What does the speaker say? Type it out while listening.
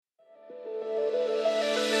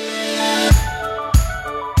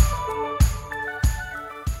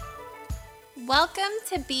Welcome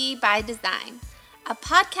to Be by Design, a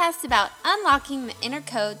podcast about unlocking the inner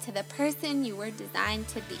code to the person you were designed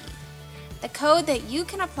to be. The code that you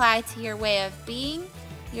can apply to your way of being,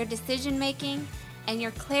 your decision making, and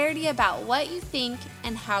your clarity about what you think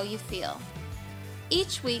and how you feel.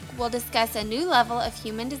 Each week, we'll discuss a new level of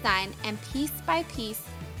human design and piece by piece,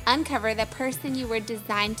 uncover the person you were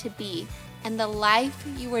designed to be and the life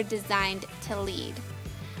you were designed to lead.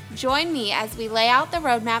 Join me as we lay out the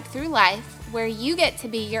roadmap through life where you get to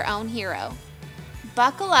be your own hero.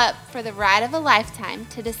 Buckle up for the ride of a lifetime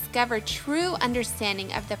to discover true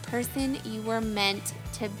understanding of the person you were meant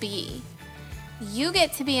to be. You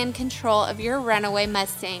get to be in control of your runaway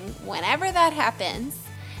Mustang whenever that happens,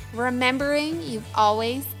 remembering you've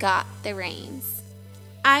always got the reins.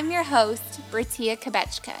 I'm your host, Britia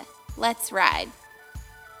Kabechka. Let's ride.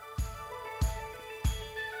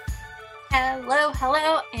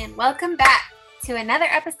 Hello, and welcome back to another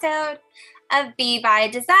episode of Be by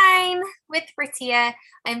Design with Britia.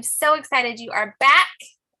 I'm so excited you are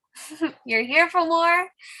back. You're here for more.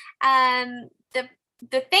 The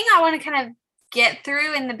thing I want to kind of get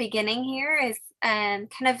through in the beginning here is kind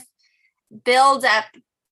of build up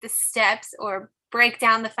the steps or break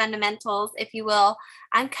down the fundamentals, if you will.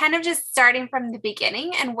 I'm kind of just starting from the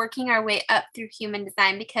beginning and working our way up through human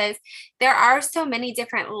design because there are so many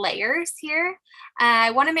different layers here.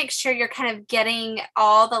 I want to make sure you're kind of getting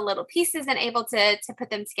all the little pieces and able to put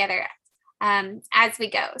them together as we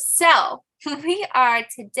go. So we are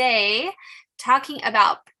today talking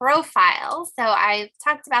about profiles. So I've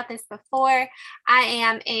talked about this before. I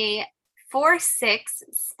am a 4-6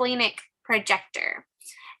 splenic projector.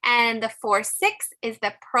 And the 4-6 is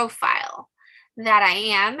the profile that I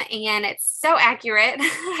am. And it's so accurate.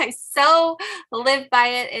 I so live by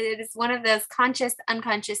it. It is one of those conscious,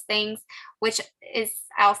 unconscious things, which is,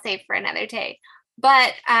 I'll save for another day.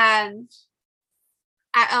 But I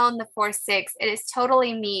own the 4-6. It is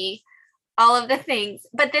totally me, all of the things.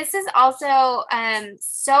 But this is also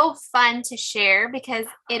so fun to share because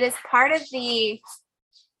it is part of the...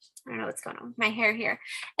 I don't know what's going on with my hair here.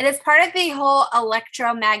 It is part of the whole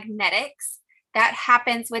electromagnetics that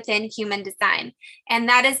happens within human design. And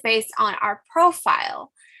that is based on our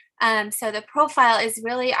profile. So the profile is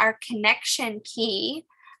really our connection key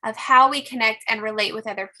of how we connect and relate with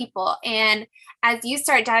other people. And as you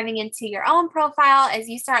start diving into your own profile, as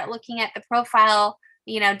you start looking at the profile,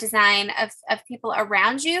 design of people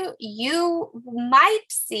around you, you might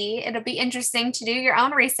see, it'll be interesting to do your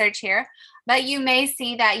own research here, but you may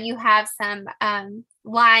see that you have some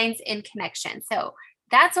lines in connection. So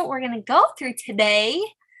that's what we're going to go through today.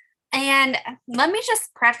 And let me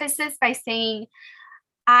just preface this by saying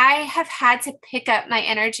I have had to pick up my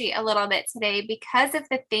energy a little bit today because of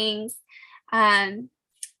the things. And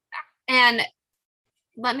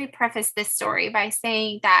let me preface this story by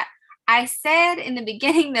saying that I said in the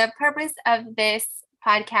beginning, the purpose of this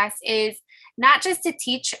podcast is not just to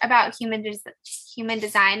teach about human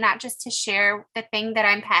design, not just to share the thing that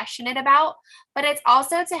I'm passionate about, but it's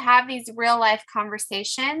also to have these real life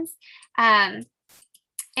conversations and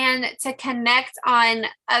to connect on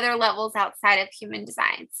other levels outside of human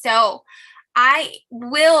design. So I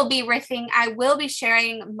will be riffing. I will be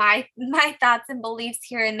sharing my thoughts and beliefs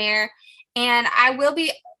here and there, and I will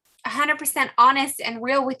be 100% honest and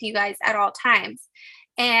real with you guys at all times.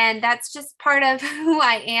 And that's just part of who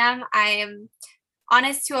I am. I am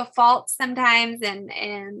honest to a fault sometimes,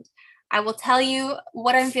 and I will tell you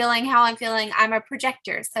what I'm feeling, how I'm feeling. I'm a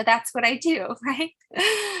projector, so that's what I do, right?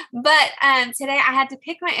 But today I had to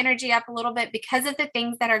pick my energy up a little bit because of the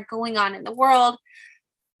things that are going on in the world.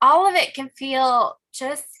 All of it can feel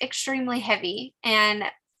just extremely heavy, and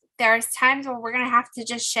there's times where we're going to have to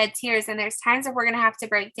just shed tears, and there's times that we're going to have to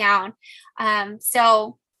break down.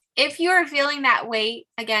 So if you are feeling that weight,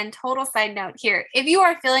 again, total side note here, if you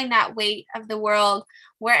are feeling that weight of the world,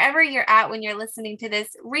 wherever you're at when you're listening to this,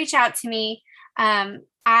 reach out to me.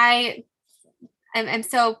 I am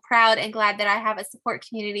so proud and glad that I have a support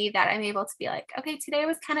community that I'm able to be like, okay, today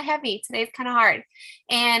was kind of heavy. Today's kind of hard,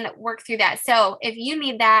 and work through that. So if you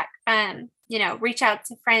need that, reach out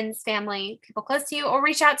to friends, family, people close to you, or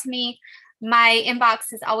reach out to me. My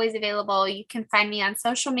inbox is always available. You can find me on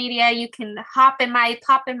social media. You can pop in my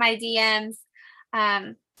DMs.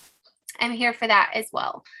 I'm here for that as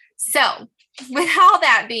well. So with all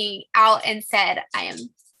that being out and said, I am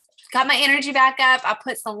got my energy back up. I'll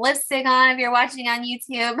put some lipstick on if you're watching on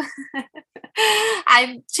YouTube.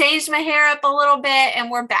 I've changed my hair up a little bit and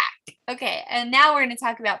we're back. Okay. And now we're going to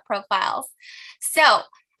talk about profiles. So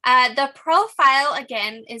The profile,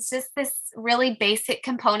 again, is just this really basic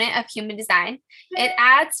component of human design. It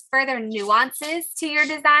adds further nuances to your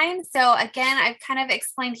design. So again, I've kind of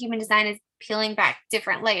explained human design as peeling back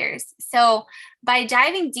different layers. So by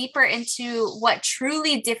diving deeper into what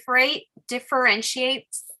truly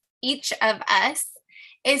differentiates each of us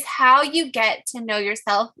is how you get to know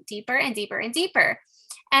yourself deeper and deeper and deeper.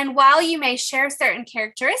 And while you may share certain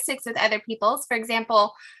characteristics with other people's, for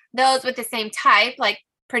example, those with the same type, like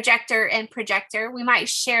projector and projector, we might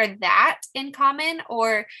share that in common,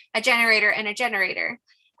 or a generator and a generator.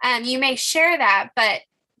 You may share that, but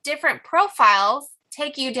different profiles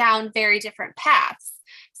take you down very different paths.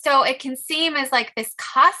 So it can seem as like this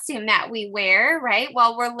costume that we wear, right?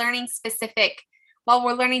 While we're learning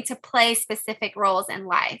to play specific roles in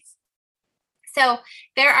life. So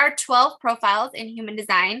there are 12 profiles in human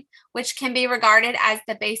design, which can be regarded as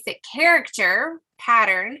the basic character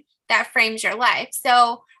pattern that frames your life.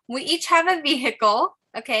 So we each have a vehicle,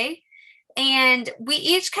 okay? And we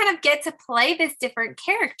each kind of get to play this different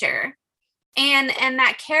character. And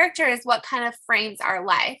that character is what kind of frames our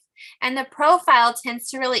life. And the profile tends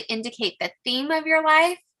to really indicate the theme of your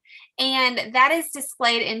life. And that is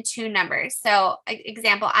displayed in two numbers. So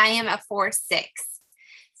example, I am a 4-6.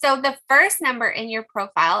 So the first number in your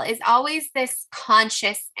profile is always this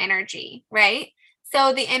conscious energy, right?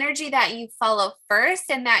 So the energy that you follow first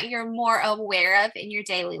and that you're more aware of in your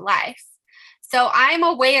daily life. So I'm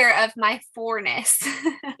aware of my 4-ness,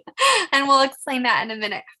 and we'll explain that in a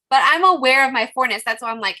minute. But I'm aware of my 4-ness. That's why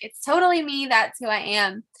I'm like, it's totally me. That's who I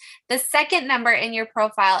am. The second number in your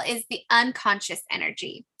profile is the unconscious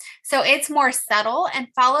energy. So it's more subtle and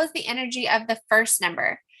follows the energy of the first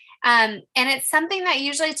number. And it's something that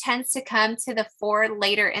usually tends to come to the fore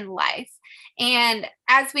later in life. And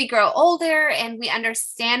as we grow older and we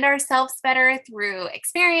understand ourselves better through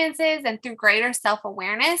experiences and through greater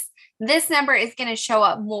self-awareness, this number is going to show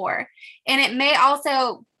up more. And it may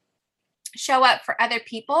also show up for other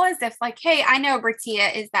people as if like, hey, I know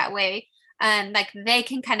Bertia is that way. Like they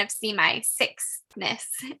can kind of see my 6-ness,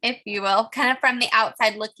 if you will, kind of from the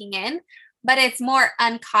outside looking in, but it's more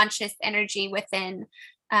unconscious energy within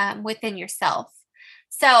yourself.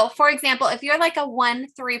 So for example, if you're like a 1-3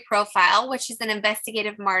 profile, which is an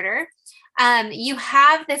investigative martyr, you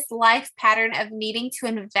have this life pattern of needing to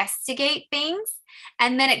investigate things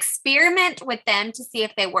and then experiment with them to see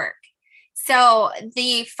if they work. So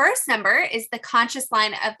the first number is the conscious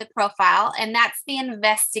line of the profile, and that's the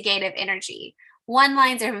investigative energy. 1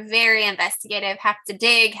 lines are very investigative, have to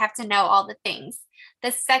dig, have to know all the things.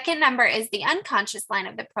 The second number is the unconscious line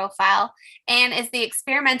of the profile and is the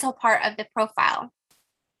experimental part of the profile.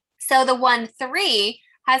 So the 1-3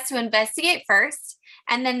 has to investigate first,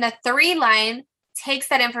 and then the 3 line takes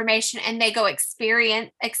that information and they go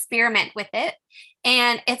experiment with it.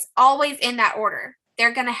 And it's always in that order.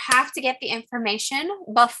 They're going to have to get the information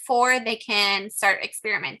before they can start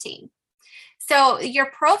experimenting. So your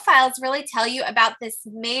profiles really tell you about this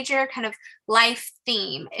major kind of life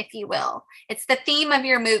theme, if you will. It's the theme of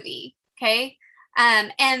your movie, okay?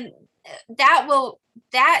 And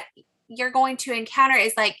that you're going to encounter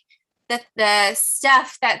is like the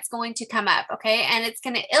stuff that's going to come up, okay? And it's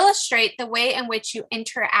going to illustrate the way in which you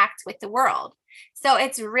interact with the world. So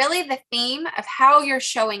it's really the theme of how you're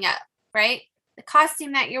showing up, right? The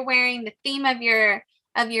costume that you're wearing, the theme of your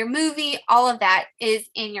movie, all of that is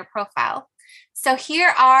in your profile. So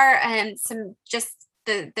here are some just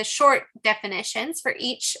the short definitions for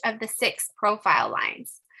each of the 6 profile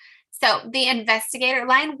lines. So the investigator,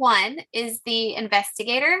 line 1 is the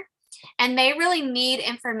investigator, and they really need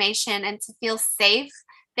information and to feel safe.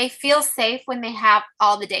 They feel safe when they have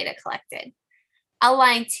all the data collected. A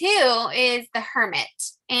line 2 is the hermit,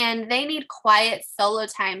 and they need quiet solo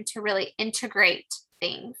time to really integrate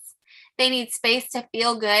things. They need space to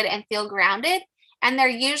feel good and feel grounded, and they're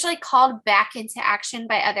usually called back into action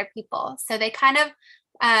by other people. So they kind of,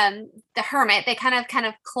 the hermit, they kind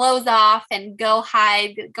of close off and go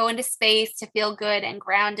hide, go into space to feel good and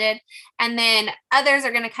grounded. And then others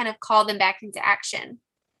are going to kind of call them back into action.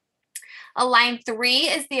 A line 3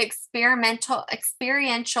 is the experiential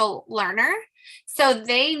learner. So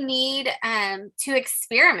they need to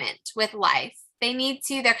experiment with life.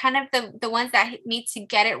 They're kind of the ones that need to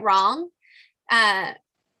get it wrong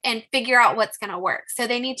and figure out what's going to work. So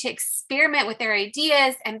they need to experiment with their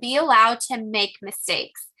ideas and be allowed to make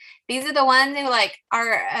mistakes. These are the ones who like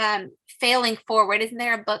are failing forward. Isn't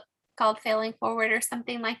there a book called Failing Forward or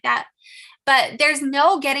something like that? But there's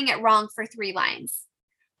no getting it wrong for 3 lines.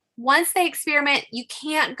 Once they experiment, you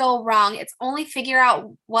can't go wrong. It's only figure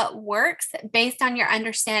out what works based on your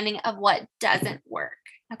understanding of what doesn't work.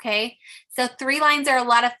 Okay. So 3 lines are a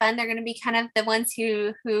lot of fun. They're going to be kind of the ones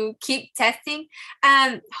who keep testing.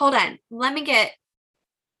 Hold on.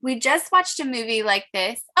 We just watched a movie like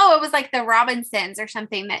this. Oh, it was like the Robinsons or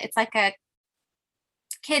something, that it's like a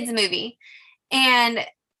kids movie. And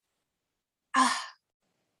I'm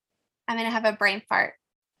going to have a brain fart.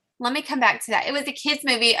 Let me come back to that. It was a kids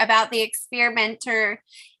movie about the experimenter,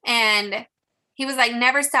 and he was like,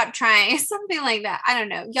 never stop trying, something like that. I don't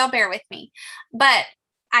know. Y'all bear with me. But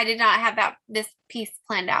I did not have this piece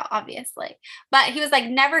planned out, obviously. But he was like,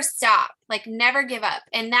 never stop, like never give up.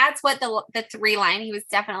 And that's what the 3 line, he was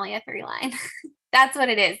definitely a 3 line. That's what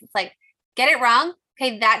it is. It's like, get it wrong.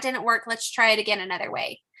 Okay, that didn't work. Let's try it again another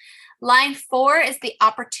way. Line 4 is the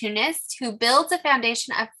opportunist who builds a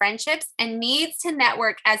foundation of friendships and needs to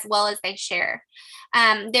network as well as they share.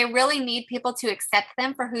 They really need people to accept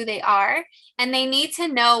them for who they are, and they need to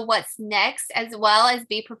know what's next as well as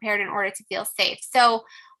be prepared in order to feel safe. So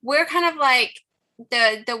we're kind of like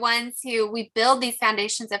the ones who we build these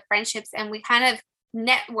foundations of friendships, and we kind of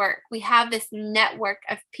network. We have this network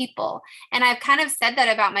of people. And I've kind of said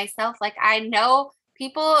that about myself. Like, I know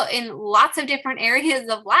people in lots of different areas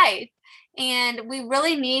of life, and we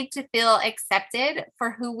really need to feel accepted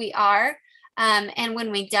for who we are. And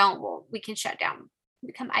when we don't, well, we can shut down,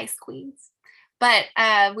 become ice queens. But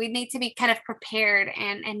we need to be kind of prepared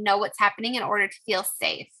and know what's happening in order to feel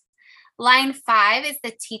safe. Line 5 is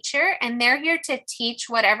the teacher, and they're here to teach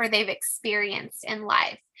whatever they've experienced in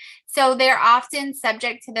life. So they're often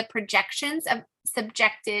subject to the projections of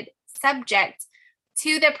subject to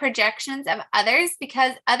the projections of others,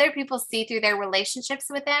 because other people see through their relationships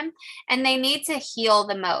with them, and they need to heal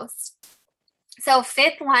the most. So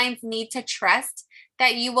 5th lines need to trust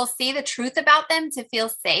that you will see the truth about them to feel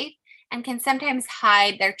safe, and can sometimes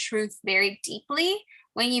hide their truth very deeply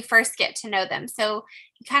when you first get to know them. So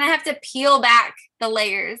you kind of have to peel back the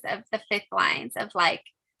layers of the 5th lines of like,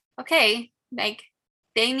 okay, like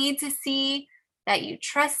they need to see that you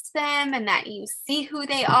trust them and that you see who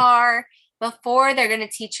they are before they're going to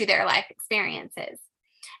teach you their life experiences.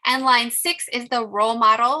 And line 6 is the role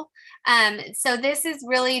model. So this is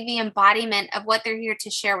really the embodiment of what they're here to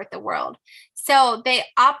share with the world. So they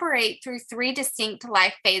operate through 3 distinct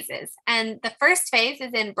life phases. And the first phase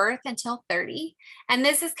is in birth until 30. And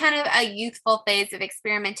this is kind of a youthful phase of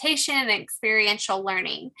experimentation and experiential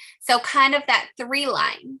learning. So kind of that 3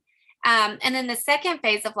 line. And then the second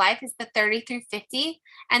phase of life is the 30 through 50.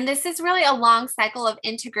 And this is really a long cycle of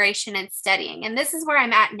integration and studying. And this is where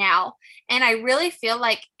I'm at now. And I really feel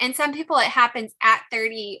like, and some people it happens at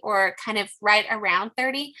 30 or kind of right around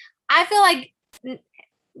 30. I feel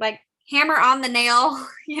like hammer on the nail,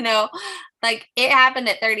 like it happened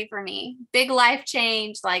at 30 for me. Big life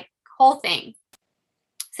change, like whole thing.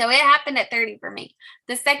 So it happened at 30 for me.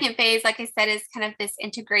 The second phase, like I said, is kind of this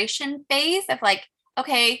integration phase of like,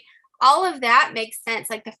 okay, all of that makes sense.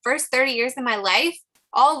 Like the first 30 years of my life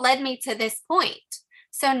all led me to this point.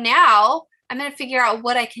 So now I'm going to figure out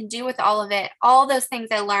what I can do with all of it. All those things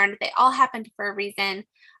I learned, they all happened for a reason.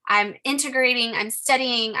 I'm integrating, I'm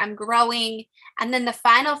studying, I'm growing. And then the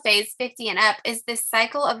final phase, 50 and up, is this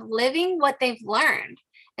cycle of living what they've learned.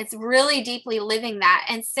 It's really deeply living that.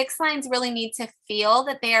 And 6 lines really need to feel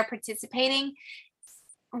that they are participating.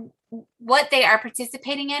 What they are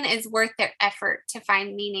participating in is worth their effort to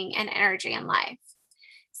find meaning and energy in life.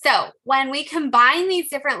 So when we combine these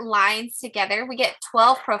different lines together, we get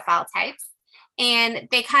 12 profile types, and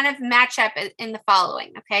they kind of match up in the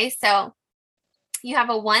following. Okay, so you have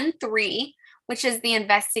a 1-3, which is the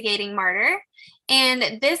investigating martyr.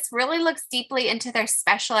 And this really looks deeply into their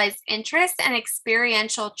specialized interests and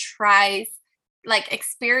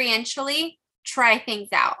experientially try things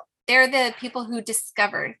out. They're the people who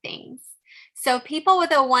discover things. So people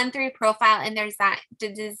with a 1-3 profile in their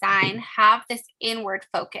design have this inward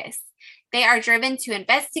focus. They are driven to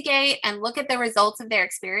investigate and look at the results of their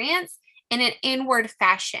experience in an inward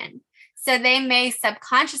fashion. So they may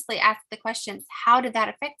subconsciously ask the questions, how did that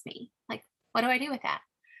affect me? Like, what do I do with that?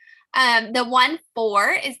 The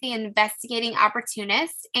 1-4 is the investigating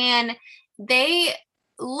opportunist, and they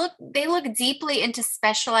look deeply into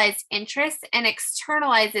specialized interests and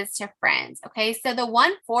externalizes to friends. Okay, so the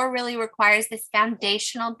 1-4 really requires this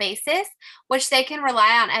foundational basis, which they can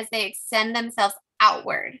rely on as they extend themselves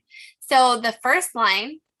outward. So the first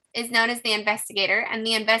line is known as the investigator, and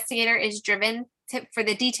the investigator is driven for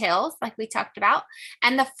the details, like we talked about.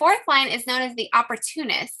 And the 4th line is known as the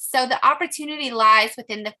opportunist. So the opportunity lies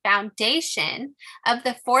within the foundation of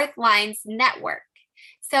the 4th line's network.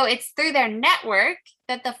 So it's through their network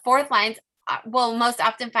that the 4th lines will most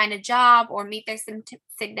often find a job or meet their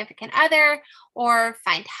significant other or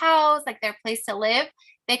find house, like their place to live.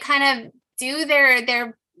 They kind of do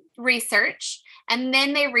their research, and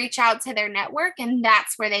then they reach out to their network, and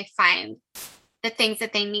that's where they find the things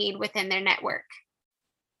that they need within their network.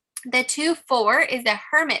 The 2-4 is a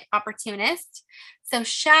hermit opportunist. So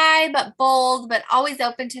shy, but bold, but always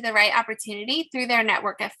open to the right opportunity through their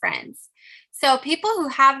network of friends. So people who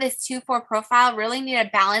have this 2-4 profile really need a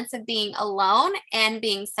balance of being alone and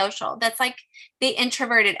being social. That's like the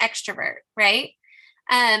introverted extrovert, right?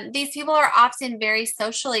 These people are often very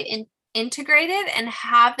socially integrated and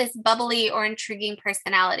have this bubbly or intriguing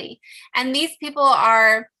personality. And these people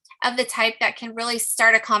are of the type that can really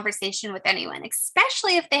start a conversation with anyone,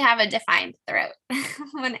 especially if they have a defined throat. I'm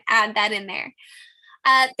going to add that in there.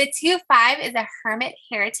 The 2-5 is a hermit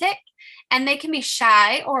heretic, and they can be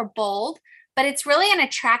shy or bold, but it's really an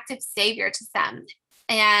attractive savior to some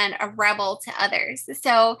and a rebel to others.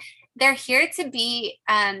 So they're here to be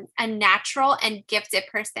a natural and gifted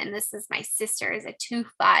person. This is my sister, is a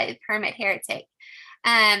 2-5 hermit heretic.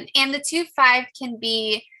 And the 2-5 can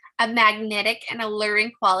be a magnetic and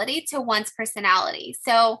alluring quality to one's personality.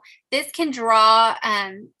 So this can draw,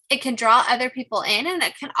 it can draw other people in, and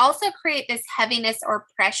it can also create this heaviness or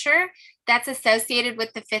pressure that's associated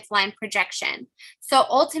with the 5th line projection. So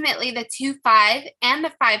ultimately, the 2-5 and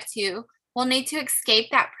the 5-2 will need to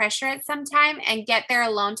escape that pressure at some time and get their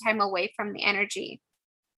alone time away from the energy.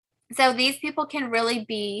 So these people can really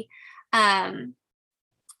be kind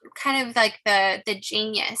of like the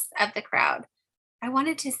genius of the crowd. I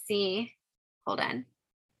wanted to see, hold on.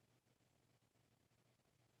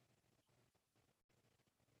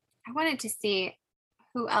 I wanted to see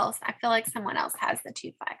who else. I feel like someone else has the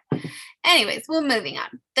 2-5. Anyways, well, moving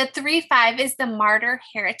on. The 3-5 is the martyr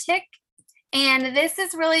heretic. And this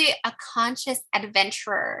is really a conscious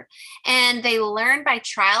adventurer. And they learn by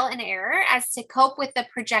trial and error as to cope with the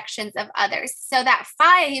projections of others. So that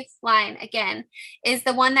 5 line, again, is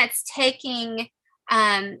the one that's taking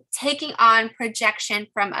on projection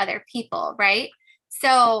from other people, right?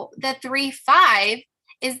 So the 3-5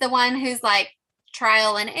 is the one who's like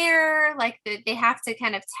trial and error, like they have to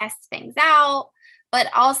kind of test things out, but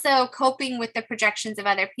also coping with the projections of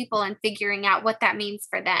other people and figuring out what that means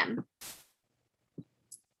for them.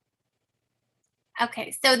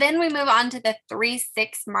 Okay, so then we move on to the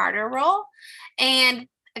 3-6 martyr role. And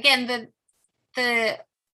again,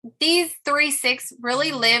 these 3-6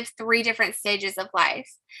 really live 3 different stages of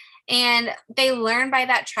life, and they learn by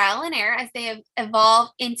that trial and error as they evolve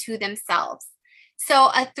into themselves. So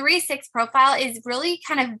a 3-6 profile is really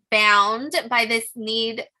kind of bound by this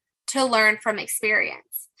need to learn from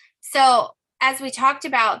experience. So as we talked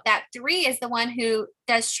about, that 3 is the one who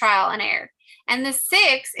does trial and error, and the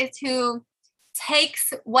 6 is who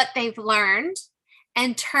takes what they've learned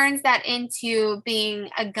and turns that into being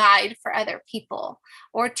a guide for other people,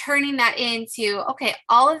 or turning that into, okay,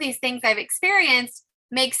 all of these things I've experienced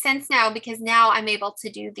make sense now because now I'm able to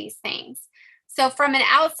do these things. So from an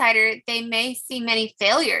outsider, they may see many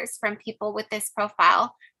failures from people with this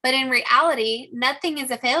profile, but in reality, nothing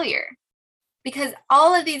is a failure because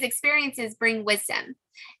all of these experiences bring wisdom.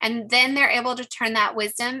 And then they're able to turn that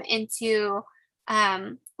wisdom into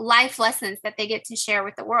life lessons that they get to share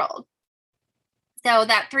with the world. So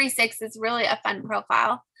that 3-6 is really a fun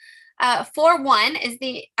profile. 4-1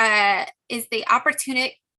 is the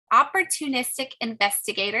opportunistic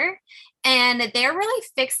investigator, and they're really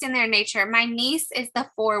fixed in their nature. My niece is the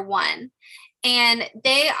 4-1, and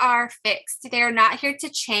they are fixed. They're not here to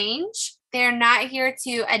change. They're not here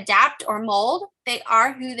to adapt or mold. They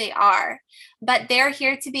are who they are, but they're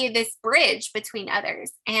here to be this bridge between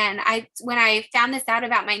others. And when I found this out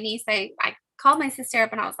about my niece, I called my sister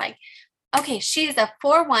up and I was like, okay, she's a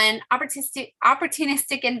 4-1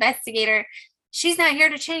 opportunistic investigator. She's not here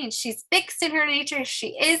to change. She's fixed in her nature.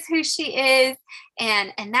 She is who she is.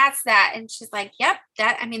 And that's that. And she's like, yep,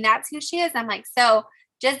 that's who she is. I'm like, so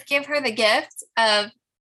just give her the gift of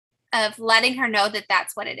letting her know that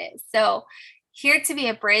that's what it is. So here to be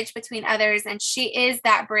a bridge between others. And she is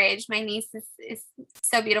that bridge. My niece is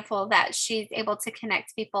so beautiful that she's able to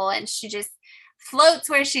connect people, and she just floats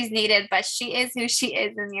where she's needed, but she is who she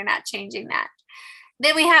is, and you're not changing that.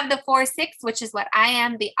 Then we have the 4-6, which is what I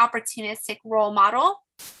am, the opportunistic role model.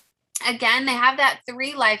 Again, they have that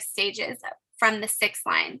 3 life stages from the 6th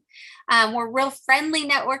line. We're real friendly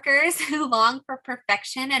networkers who long for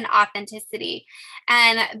perfection and authenticity.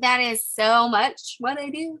 And that is so much what I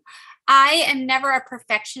do. I am never a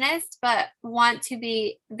perfectionist, but want to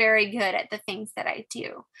be very good at the things that I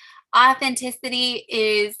do. Authenticity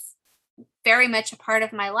is very much a part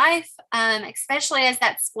of my life, especially as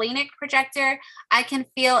that splenic projector. I can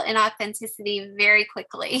feel inauthenticity very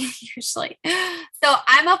quickly, usually. So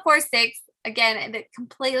I'm a 4-6. again, that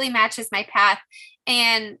completely matches my path.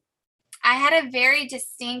 And I had a very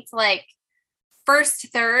distinct, like, first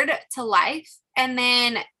third to life. And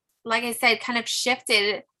then, like I said, kind of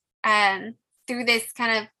shifted through this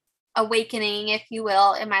kind of awakening, if you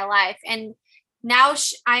will, in my life. And now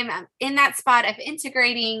I'm in that spot of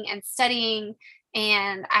integrating and studying.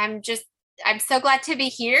 And I'm so glad to be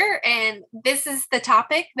here. And this is the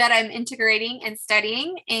topic that I'm integrating and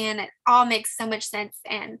studying. And it all makes so much sense.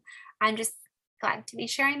 And I'm just glad to be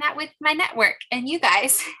sharing that with my network and you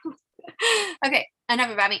guys. Okay,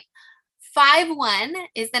 enough about me. 5-1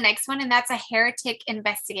 is the next one, and that's a heretic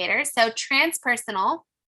investigator. So transpersonal.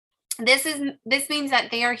 This means that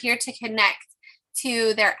they are here to connect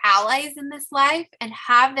to their allies in this life and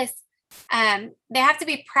have this. They have to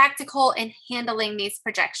be practical in handling these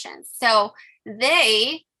projections. So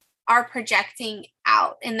they are projecting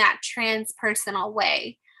out in that transpersonal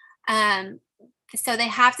way. So they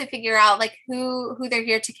have to figure out like who they're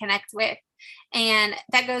here to connect with. And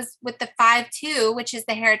that goes with the 5-2, which is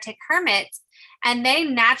the heretic hermit. And they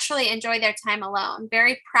naturally enjoy their time alone,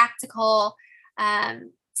 very practical,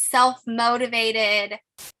 self-motivated.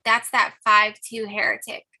 That's that 5-2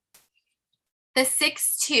 heretic. The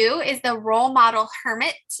 6-2 is the role model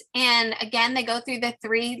hermit. And again, they go through the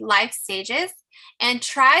 3 life stages and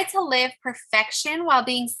try to live perfection while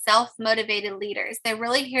being self-motivated leaders. They're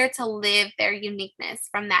really here to live their uniqueness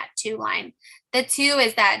from that 2 line. The 2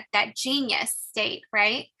 is that genius state,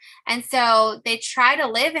 right? And so they try to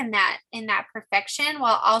live in that perfection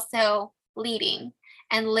while also leading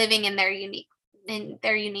and living in their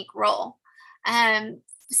unique role.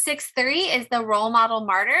 6-3 is the role model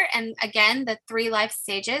martyr. And again, the 3 life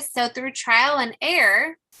stages. So through trial and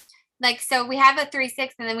error, so we have a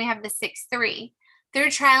 3-6 and then we have the 6-3. Through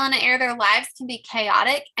trial and error, their lives can be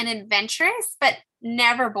chaotic and adventurous, but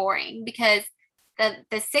never boring, because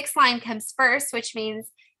the 6 line comes first, which means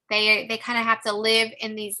they kind of have to live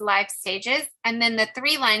in these life stages. And then the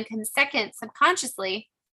 3 line comes second subconsciously,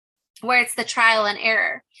 where it's the trial and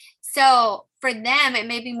error. So for them, it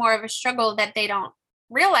may be more of a struggle that they don't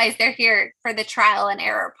realize they're here for the trial and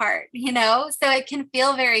error part, so it can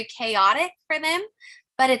feel very chaotic for them,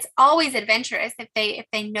 but it's always adventurous if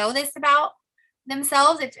they know this about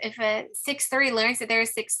themselves. If a 6-3 learns that they're a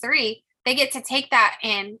 6-3, they get to take that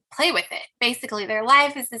and play with it. Basically, their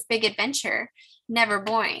life is this big adventure, never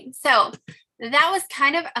boring. So that was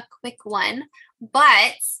kind of a quick one,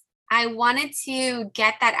 but I wanted to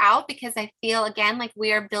get that out because I feel, again, like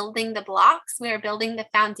we are building the blocks. We are building the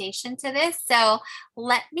foundation to this. So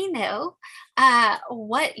let me know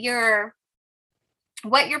what your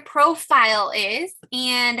profile is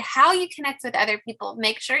and how you connect with other people.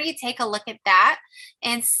 Make sure you take a look at that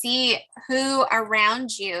and see who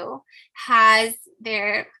around you has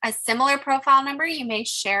a similar profile number. You may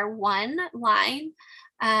share one line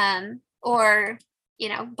or,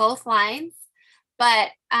 both lines. But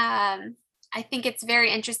I think it's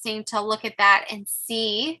very interesting to look at that and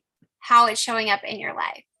see how it's showing up in your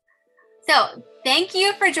life. So thank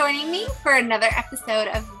you for joining me for another episode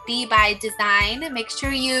of Be by Design. Make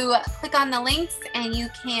sure you click on the links and you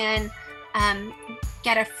can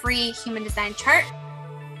get a free human design chart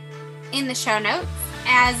in the show notes,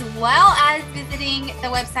 as well as visiting the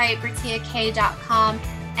website BrittiaK.com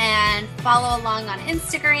and follow along on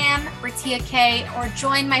Instagram, BrittiaK, or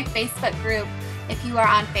join my Facebook group if you are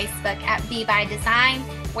on Facebook at Be by Design,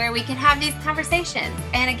 where we can have these conversations.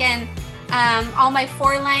 And again, all my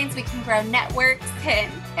 4 lines, we can grow networks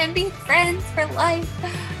and be friends for life.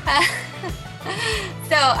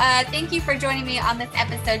 So thank you for joining me on this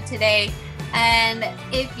episode today. And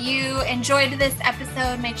if you enjoyed this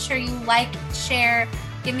episode, make sure you like, share,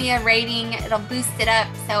 give me a rating. It'll boost it up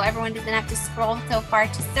so everyone doesn't have to scroll so far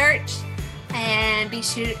to search. And be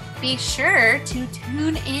sure to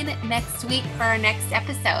tune in next week for our next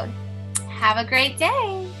episode. Have a great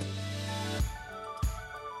day.